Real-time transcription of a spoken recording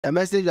The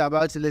message you're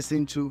about to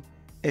listen to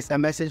is a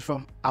message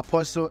from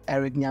Apostle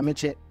Eric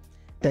Nyamekye,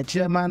 the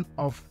chairman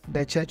of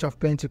the Church of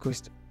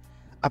Pentecost.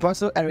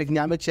 Apostle Eric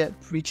Nyamekye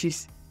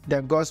preaches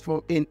the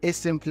gospel in its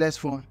simplest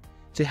form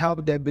to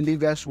help the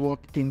believers walk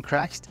in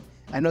Christ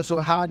and also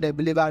how the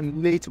believer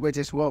relates with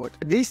his world.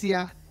 This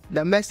year,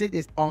 the message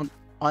is on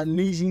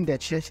unleashing the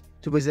church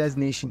to possess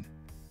nation.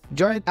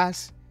 Join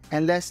us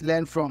and let's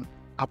learn from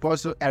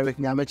Apostle Eric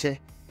Nyamekye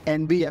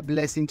and be a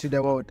blessing to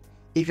the world.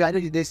 If you are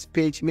new to this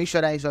page, make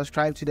sure that you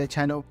subscribe to the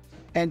channel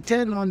and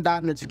turn on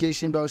that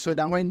notification bell so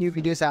that when new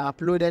videos are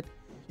uploaded,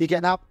 you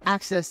can have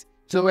access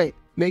to it.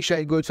 Make sure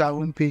you go to our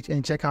homepage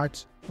and check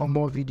out for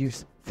more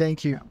videos.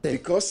 Thank you.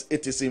 Because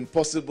it is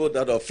impossible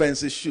that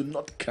offenses should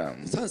not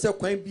come,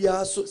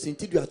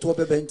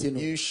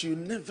 you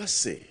should never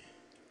say,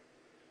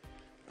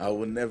 I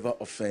will not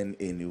offend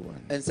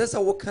anyone.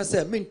 So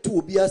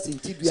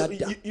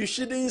you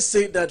shouldn't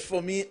say that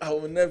for me, I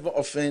will never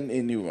offend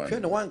anyone.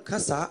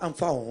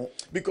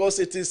 Because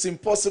it is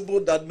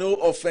impossible that no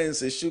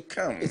offenses should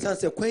come.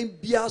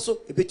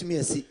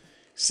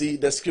 See,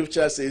 the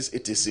scripture says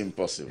it is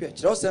impossible.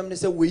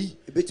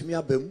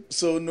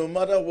 So no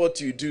matter what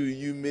you do,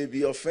 you may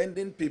be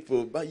offending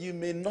people, but you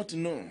may not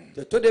know.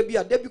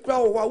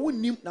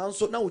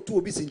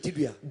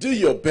 Do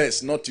your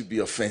best not to be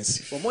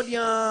offensive.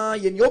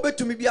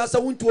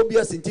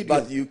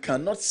 But you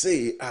cannot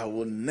say, I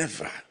will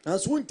never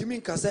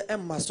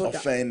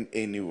offend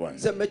anyone.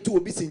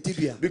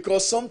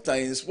 Because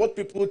sometimes what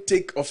people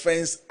take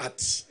offense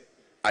at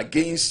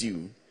against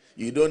you,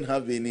 you don't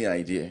have any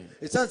idea.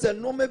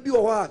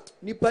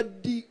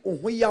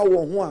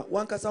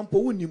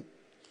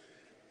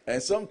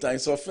 And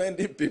sometimes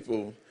offending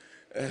people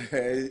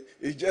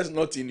is just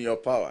not in your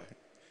power.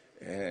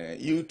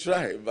 You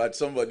try, but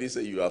somebody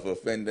say you have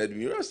offended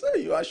me. You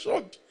say you are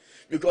shocked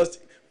because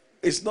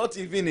it's not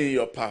even in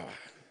your power.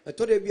 Then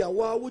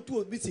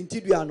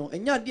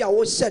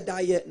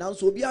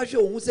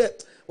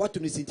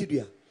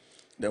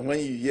when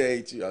you hear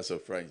it, you are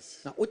surprised.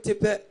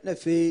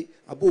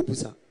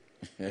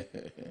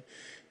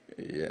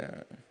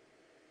 Yeah.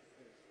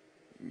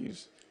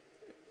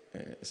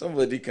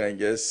 Somebody can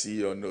just see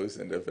your nose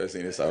and the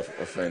person is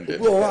offended.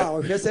 He's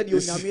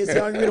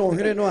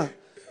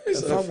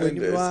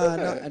offended.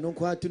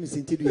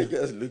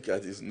 Just look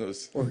at his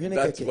nose.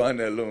 That one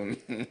alone.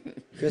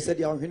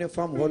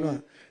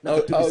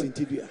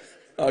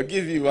 I'll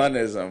give you one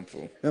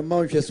example.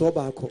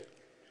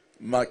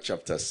 Mark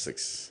chapter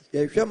 6.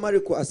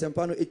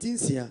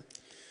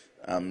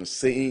 I'm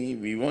saying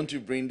we want to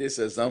bring this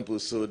example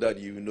so that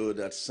you know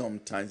that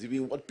sometimes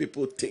even what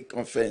people take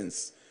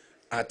offense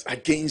at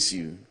against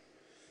you,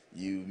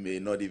 you may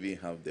not even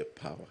have the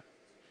power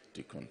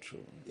to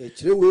control.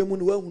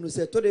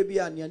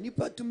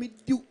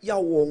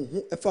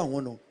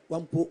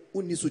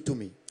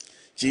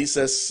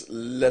 Jesus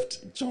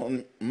left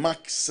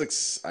Mark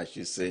 6, I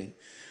should say,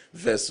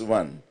 verse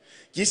 1.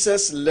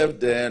 Jesus left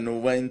there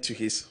and went to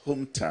his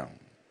hometown,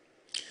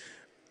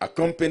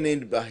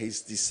 accompanied by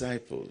his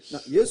disciples. Now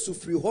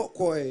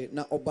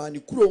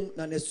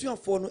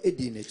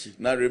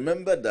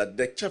remember that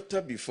the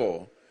chapter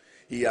before,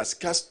 he has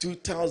cast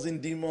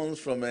 2,000 demons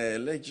from a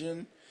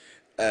legion,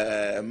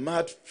 a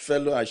mad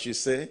fellow, I should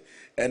say,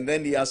 and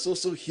then he has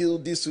also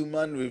healed this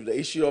woman with the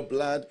issue of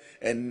blood,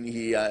 and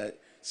he has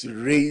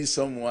raised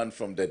someone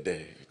from the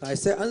dead.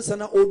 So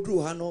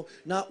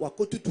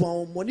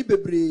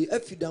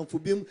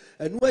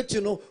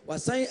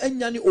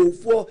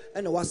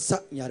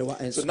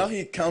now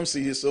he comes to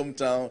his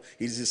hometown,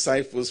 his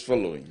disciples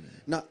following.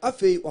 When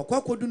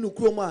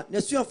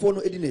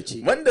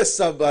the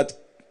Sabbath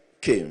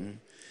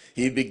came,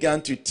 he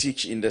began to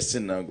teach in the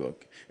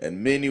synagogue,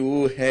 and many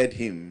who heard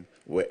him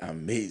were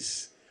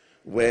amazed.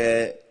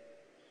 Where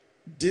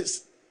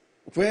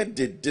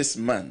did this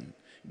man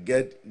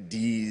get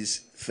these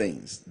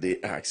things? They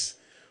asked.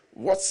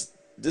 What's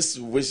this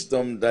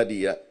wisdom that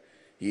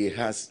he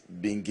has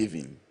been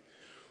given?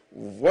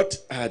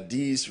 What are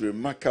these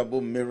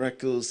remarkable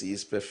miracles he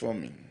is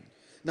performing?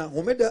 Now,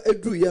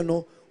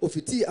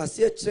 ofiti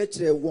asie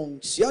kyerɛkyerɛ wɔn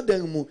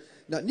hyiadan mu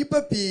na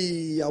nipa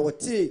pii a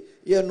wɔte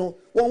yɛ no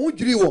wɔn ho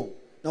dwiri wɔn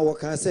na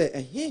wɔka sɛ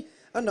ɛhe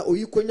ana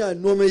oyi konya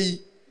nneɛma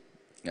yi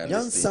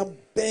nyansa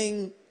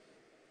bɛn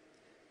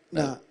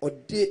na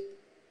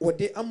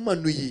ɔde ama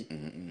no yi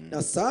na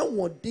saa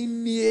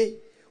wɔden nie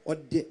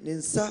ɔde ne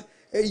nsa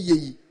ɛyɛ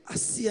yi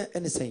aseɛ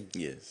ɛne sɛn.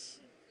 Yes.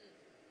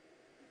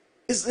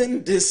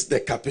 Isn't this the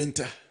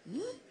carpenter?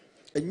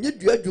 Ɛnyɛ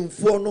dua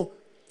dwumfoɔ no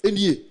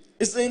ɛnie.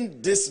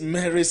 Isn't this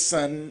Mary's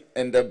son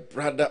and the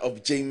brother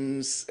of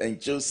James and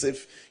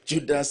Joseph,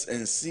 Judas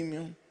and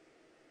Simeon?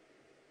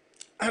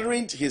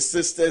 Aren't his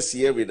sisters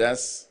here with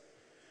us?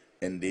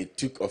 And they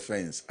took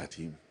offense at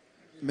him.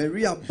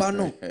 Maria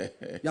Bano,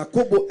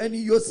 Jacobo,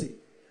 any Yose,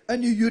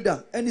 any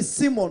Judah, any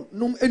Simon,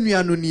 num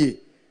enuanonie.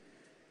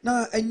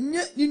 Na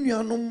enye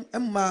nuanum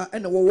emma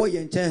ena wowo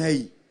ye nchen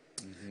hai.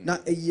 Na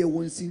eye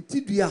won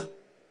sintidua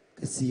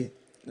kese.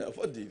 Now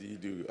what did he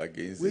do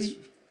against this?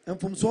 And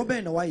from so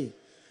ben na waye.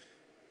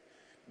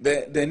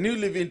 The New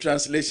Living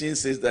Translation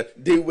says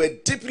that they were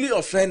deeply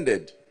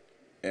offended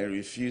and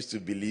refused to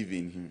believe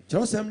in him.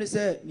 Deeply.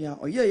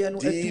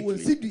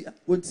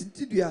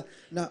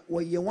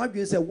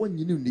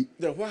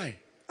 Why?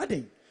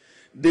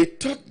 They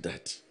thought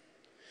that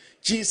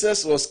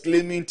Jesus was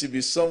claiming to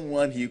be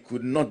someone he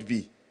could not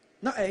be.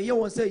 A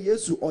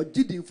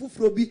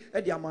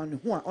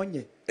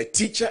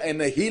teacher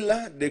and a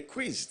healer, they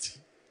quizzed.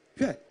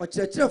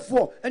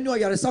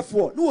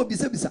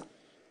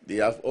 They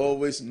have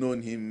always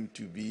known him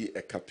to be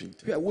a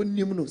carpenter. So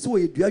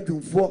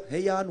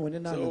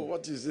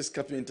what is this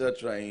carpenter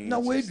trying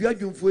to say?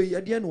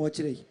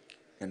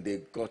 And they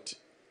got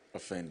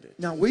offended.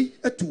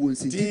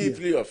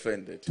 Deeply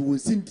offended.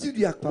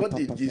 What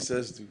did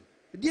Jesus do?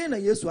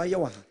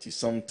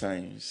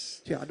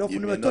 Sometimes you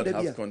may not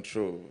have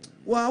control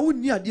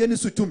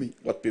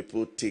what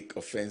people take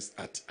offense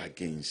at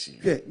against you.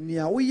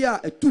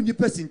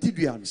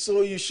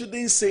 So you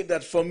shouldn't say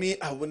that for me,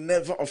 I will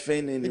never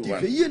offend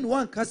anyone.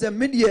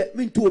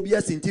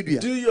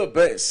 Do your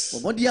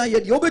best, but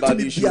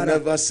you should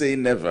never say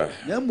never.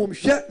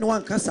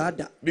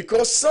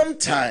 Because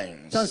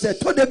sometimes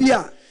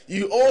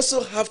you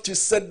also have to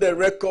set the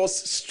record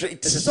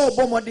straight. Set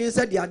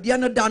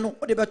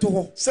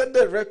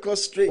the record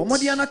straight.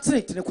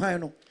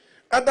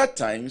 Other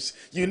times,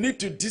 you need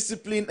to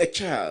discipline a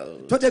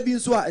child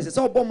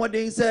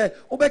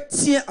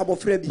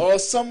or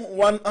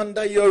someone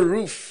under your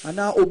roof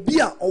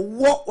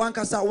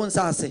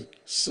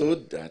so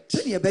that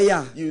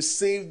you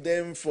save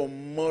them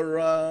from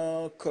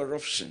moral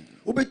corruption.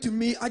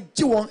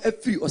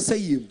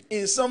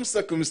 In some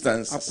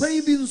circumstances,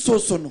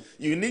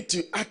 you need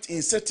to act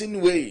in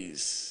certain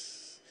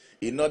ways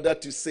in order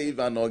to save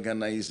an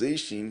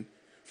organization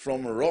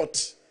from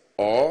rot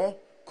or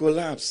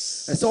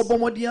collapse. And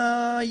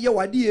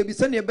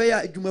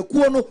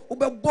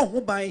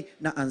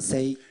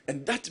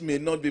that may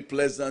not be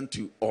pleasant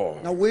to all.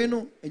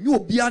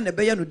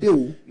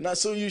 Now,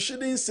 so you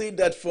shouldn't say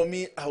that for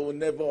me, I will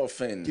never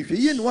offend. That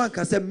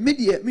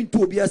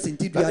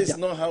is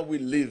not how we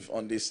live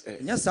on this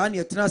earth.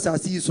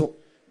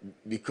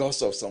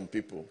 Because of some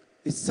people,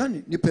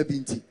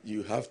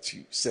 you have to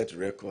set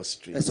records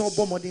straight.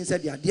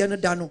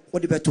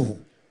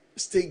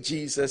 Let's take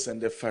Jesus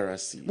and the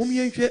Pharisees.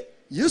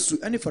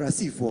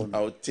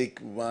 I'll take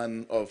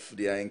one of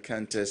their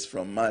encounters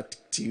from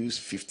Matthew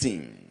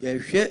 15.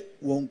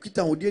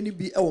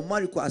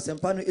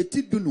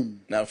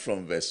 Now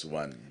from verse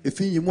 1.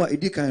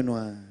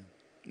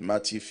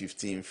 Matthew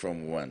 15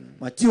 from 1.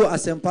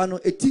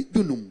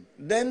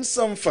 Then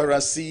some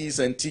Pharisees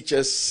and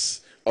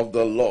teachers of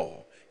the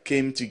law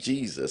came to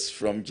Jesus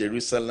from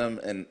Jerusalem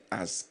and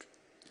asked,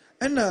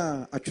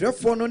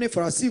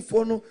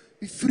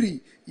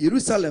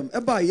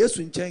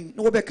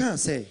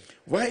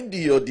 why do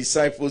your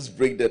disciples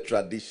break the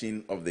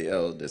tradition of the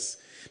elders?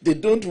 They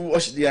don't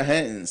wash their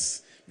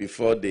hands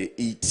before they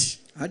eat.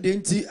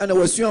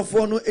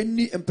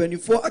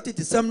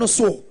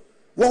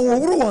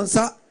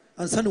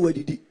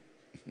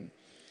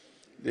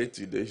 They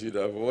should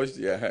have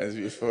washed their hands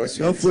before.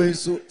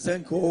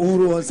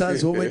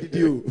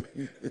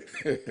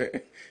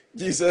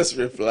 Jesus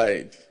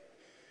replied,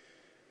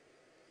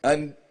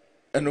 and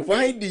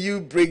why do you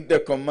break the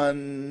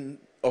command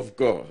of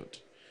God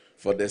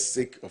for the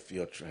sake of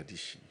your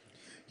tradition?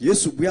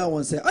 So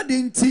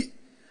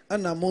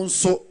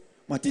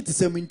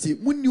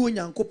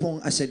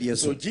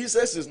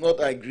Jesus is not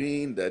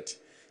agreeing that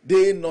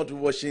they not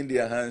washing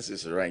their hands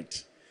is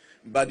right,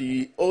 but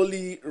he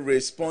only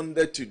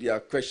responded to their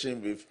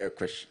question with a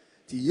question.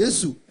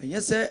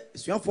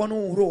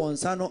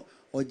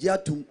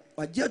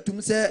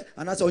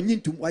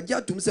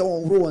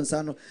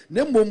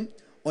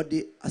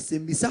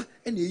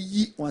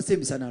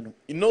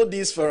 You know,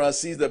 these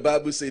Pharisees, the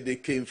Bible says they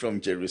came from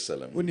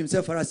Jerusalem.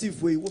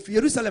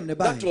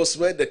 That was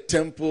where the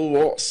temple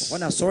was.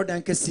 And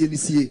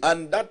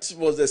that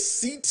was the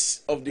seat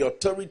of the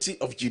authority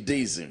of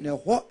Judaism.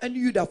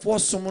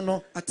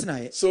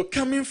 So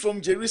coming from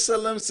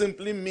Jerusalem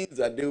simply means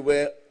that they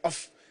were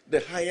of the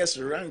highest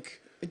rank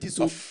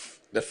of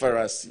the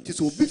Pharisees.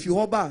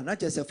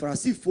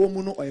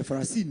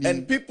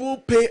 And people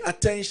pay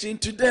attention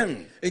to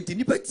them.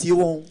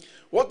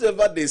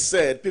 Whatever they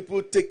said,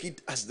 people take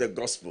it as the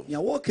gospel. It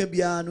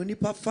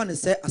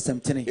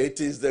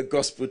is the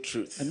gospel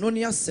truth.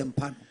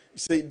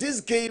 See,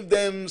 this gave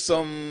them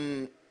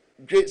some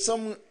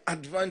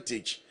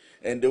advantage,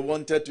 and they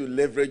wanted to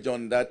leverage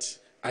on that,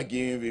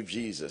 arguing with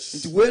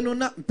Jesus.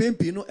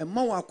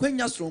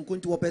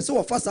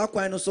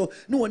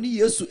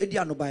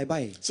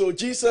 So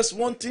Jesus,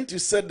 wanting to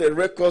set the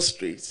record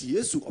straight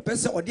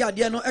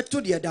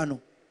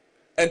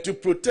and to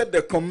protect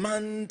the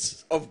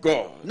commands of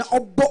God,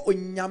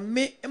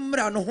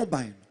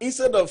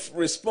 instead of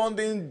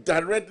responding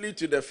directly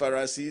to the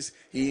Pharisees,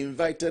 he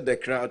invited the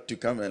crowd to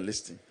come and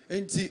listen.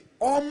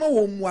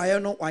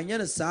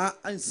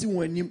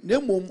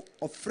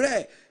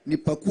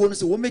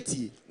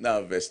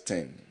 Now verse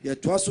 10.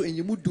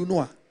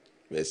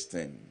 Verse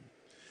 10.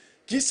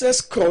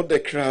 Jesus called the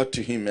crowd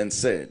to him and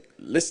said,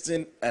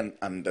 listen and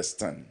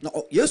understand.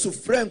 What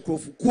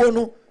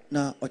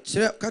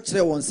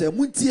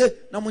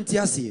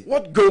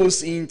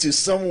goes into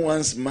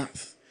someone's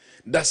mouth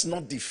does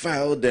not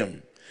defile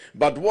them,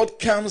 but what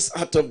comes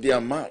out of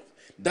their mouth,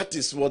 that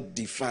is what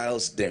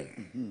defiles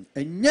them.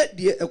 No,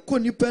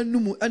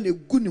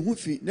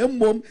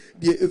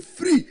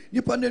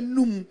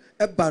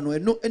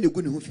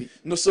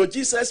 so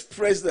Jesus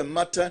pressed the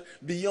matter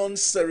beyond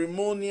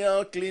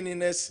ceremonial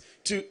cleanliness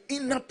to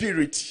inner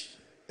purity.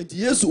 To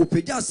the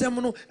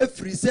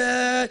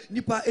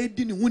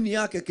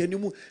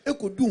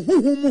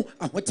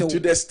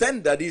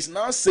extent that he's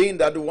now saying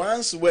that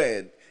one's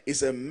word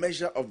is a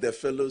measure of the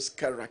fellow's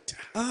character.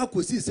 And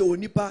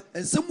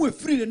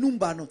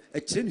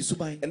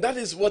that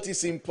is what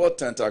is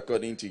important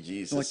according to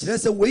Jesus.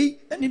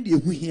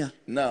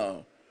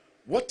 Now,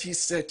 what he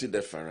said to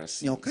the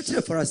Pharisees,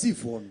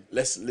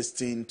 let's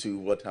listen to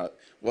what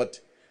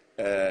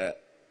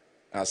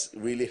has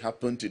really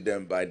happened to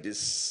them by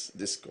this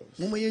discourse.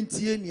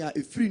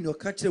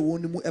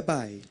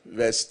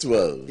 Verse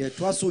 12.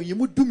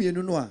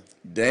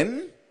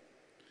 Then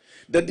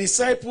the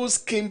disciples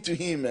came to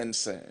him and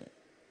said,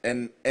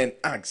 and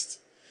asked,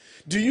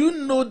 do you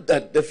know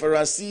that the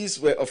Pharisees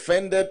were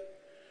offended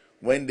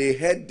when they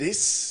heard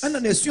this? So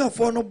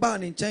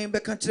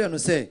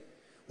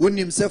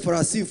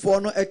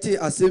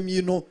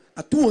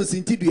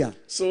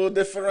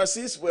the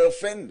Pharisees were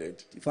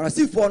offended.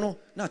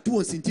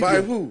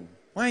 By who?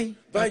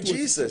 By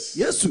Jesus.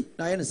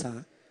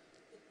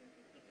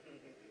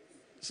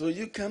 So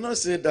you cannot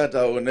say that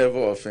I will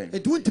never offend.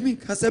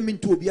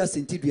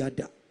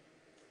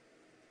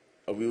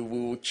 We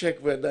will check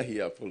whether he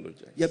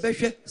apologized.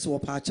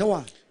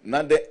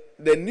 Now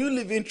the New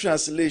Living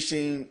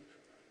Translation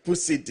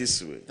puts it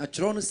this way.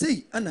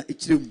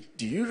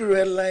 Do you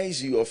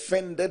realize you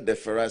offended the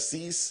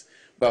Pharisees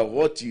by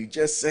what you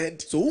just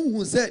said? So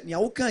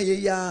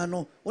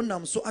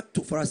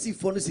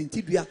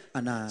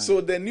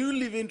the New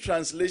Living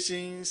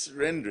Translation's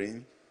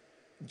rendering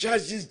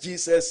judges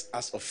Jesus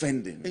as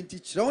offending.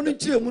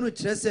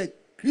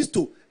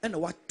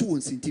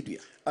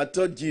 I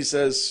thought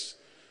Jesus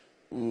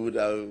would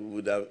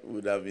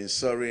have been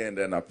sorry and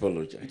then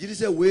apologized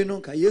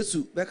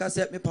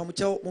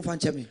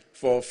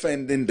for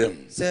offending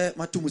them.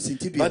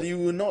 But he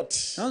will not.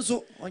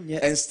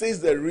 And states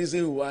the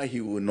reason why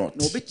he will not.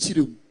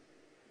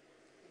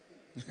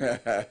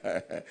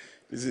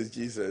 This is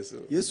Jesus.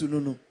 So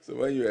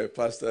when you're a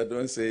pastor,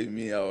 don't say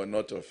me, I will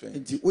not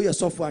offend.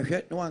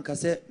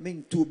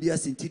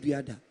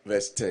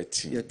 Verse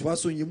 13.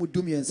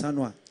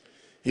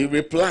 He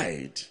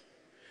replied,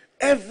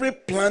 every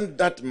plant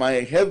that my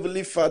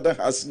heavenly Father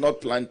has not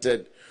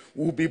planted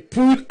will be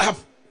pulled up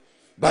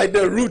by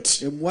the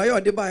root.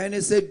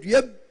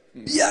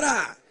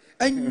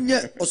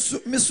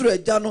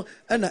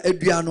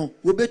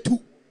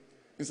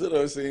 Instead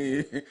of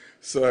saying,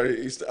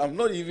 sorry, I'm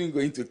not even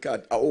going to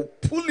cut, I will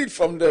pull it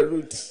from the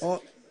root.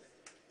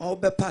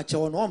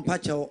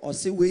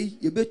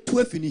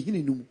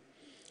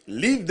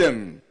 Leave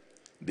them,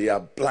 they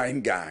are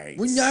blind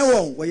guides.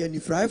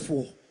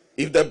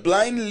 If the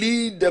blind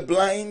lead the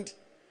blind,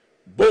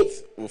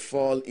 both will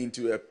fall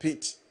into a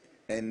pit,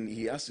 and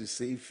he has to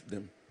save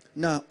them.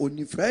 Now,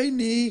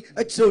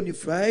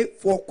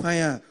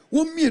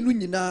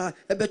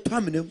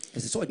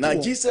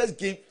 Jesus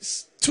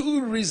gives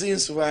two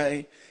reasons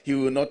why he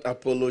will not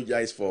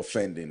apologize for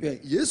offending them.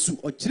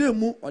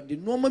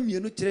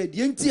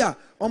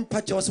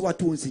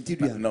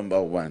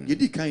 Number one,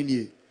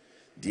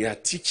 their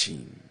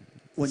teaching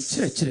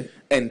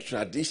and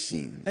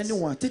traditions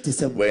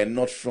were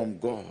not from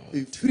God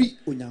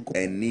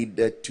and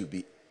needed to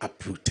be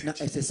uprooted.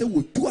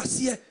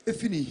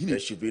 There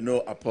should be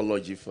no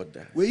apology for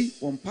that.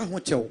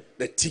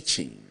 The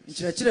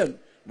teachings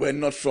were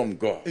not from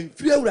God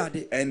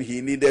and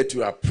he needed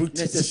to uproot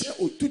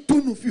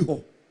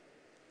it.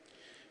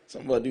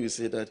 Somebody will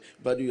say that,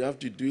 but you have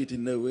to do it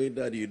in a way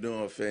that you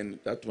don't offend.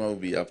 That one will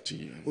be up to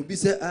you.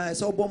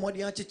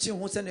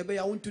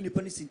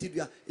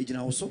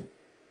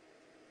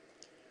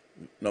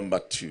 Number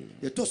two,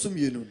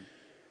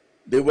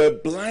 they were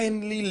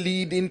blindly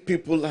leading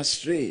people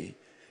astray,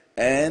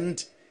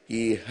 and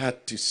he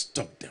had to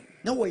stop them.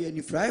 And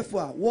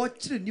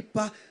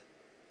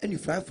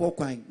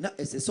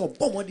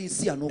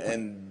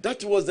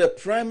that was the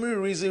primary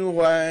reason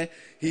why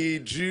he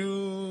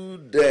drew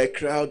the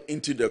crowd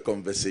into the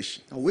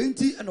conversation.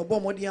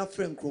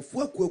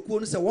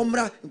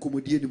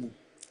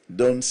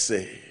 Don't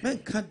say,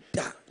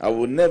 I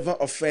will never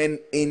offend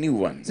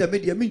anyone.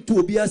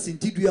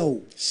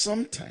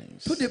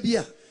 Sometimes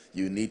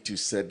you need to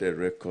set the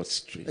record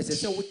straight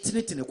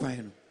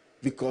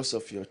because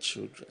of your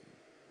children.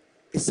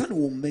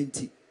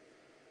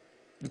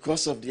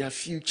 Because of their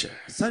future.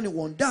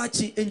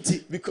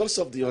 Because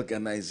of the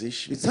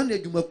organization.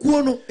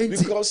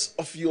 Because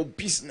of your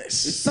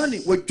business.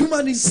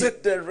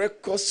 Set the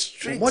record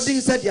straight.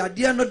 You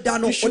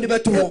should be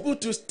able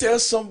to tell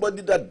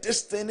somebody that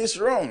this thing is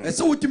wrong.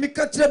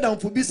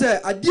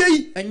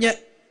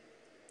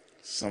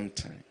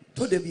 Sometimes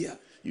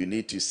you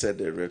need to set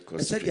the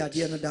record straight.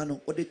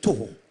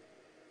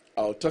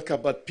 I'll talk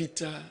about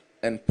Peter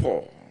and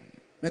Paul.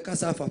 But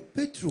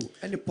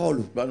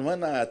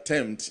when I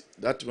attempt,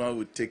 that one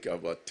would take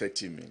about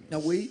 30 minutes.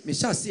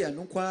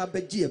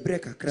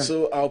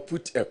 So I'll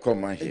put a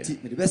comma here.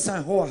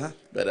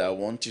 But I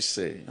want to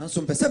say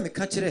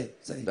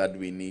that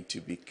we need to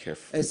be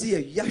careful.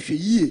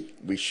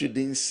 We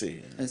shouldn't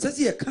say,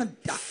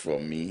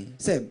 for me,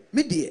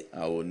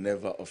 I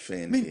will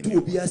offend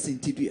anyone.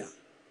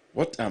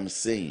 What I'm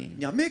saying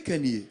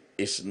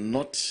is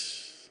not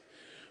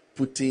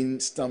putting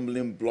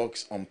stumbling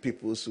blocks on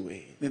people's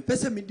way.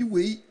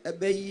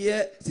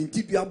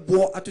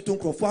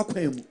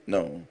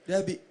 No.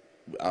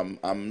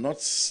 I'm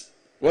not.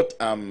 What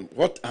I'm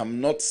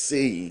not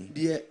saying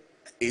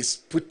is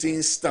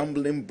putting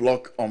stumbling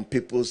block on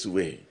people's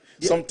way.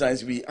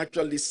 Sometimes we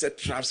actually set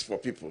traps for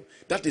people.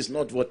 That is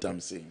not what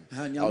I'm saying.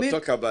 I'll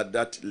talk about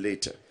that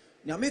later.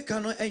 But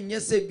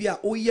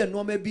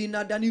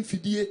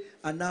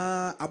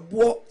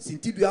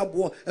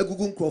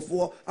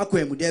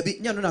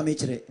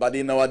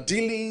in our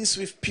dealings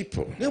with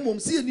people,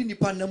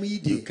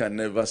 you can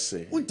never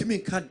say,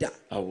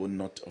 I will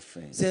not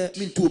offend.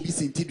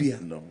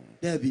 No.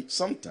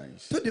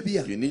 Sometimes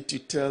you need to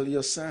tell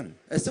your son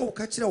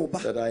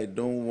that I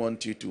don't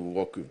want you to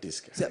walk with this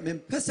guy.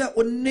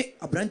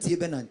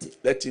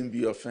 Let him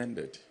be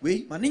offended.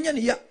 You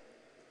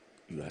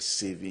are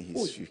saving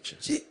his future.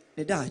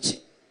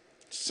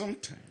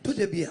 Sometimes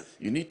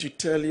you need to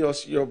tell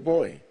your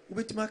boy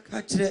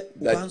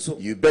that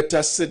you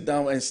better sit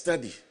down and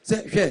study. You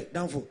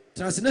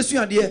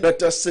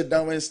better sit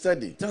down and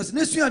study.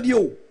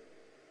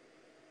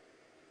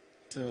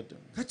 Tell them.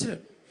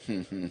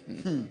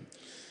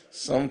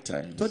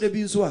 Sometimes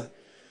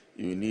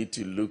you need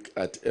to look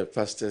at a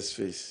pastor's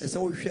face and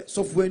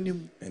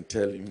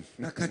tell him,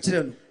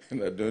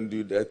 no, don't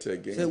do that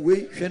again.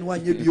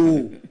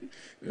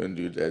 Don't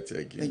do that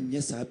again.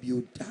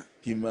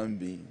 Human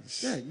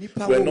beings.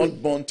 We're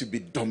not born to be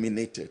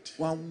dominated.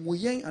 But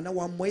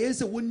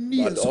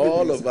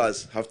all of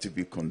us have to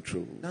be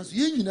controlled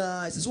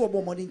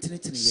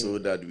so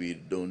that we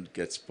don't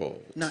get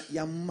spoiled.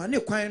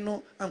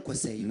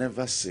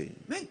 Never say,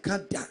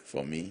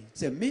 for me,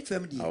 I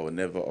will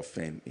never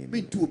offend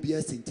anyone.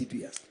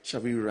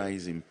 Shall we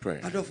rise in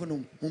prayer?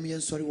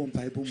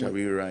 Shall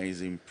we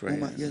rise in prayer?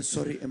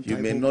 You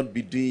may not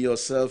be doing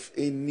yourself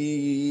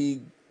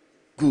any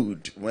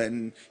good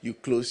when you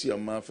close your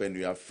mouth and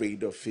you are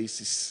afraid of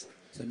faces.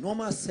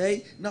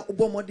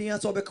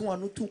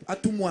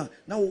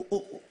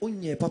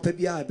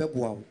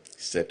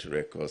 Set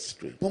records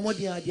straight. I want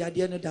you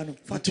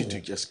to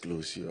just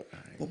close your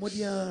eyes and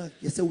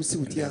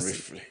then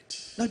reflect.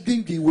 God,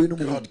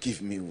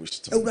 give me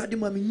wisdom.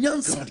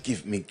 God,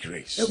 give me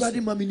grace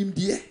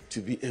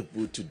to be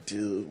able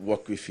to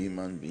work with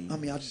human beings.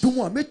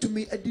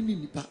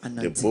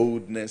 The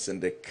boldness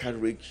and the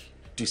courage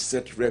to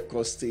set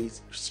records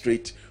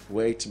straight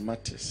where it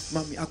matters.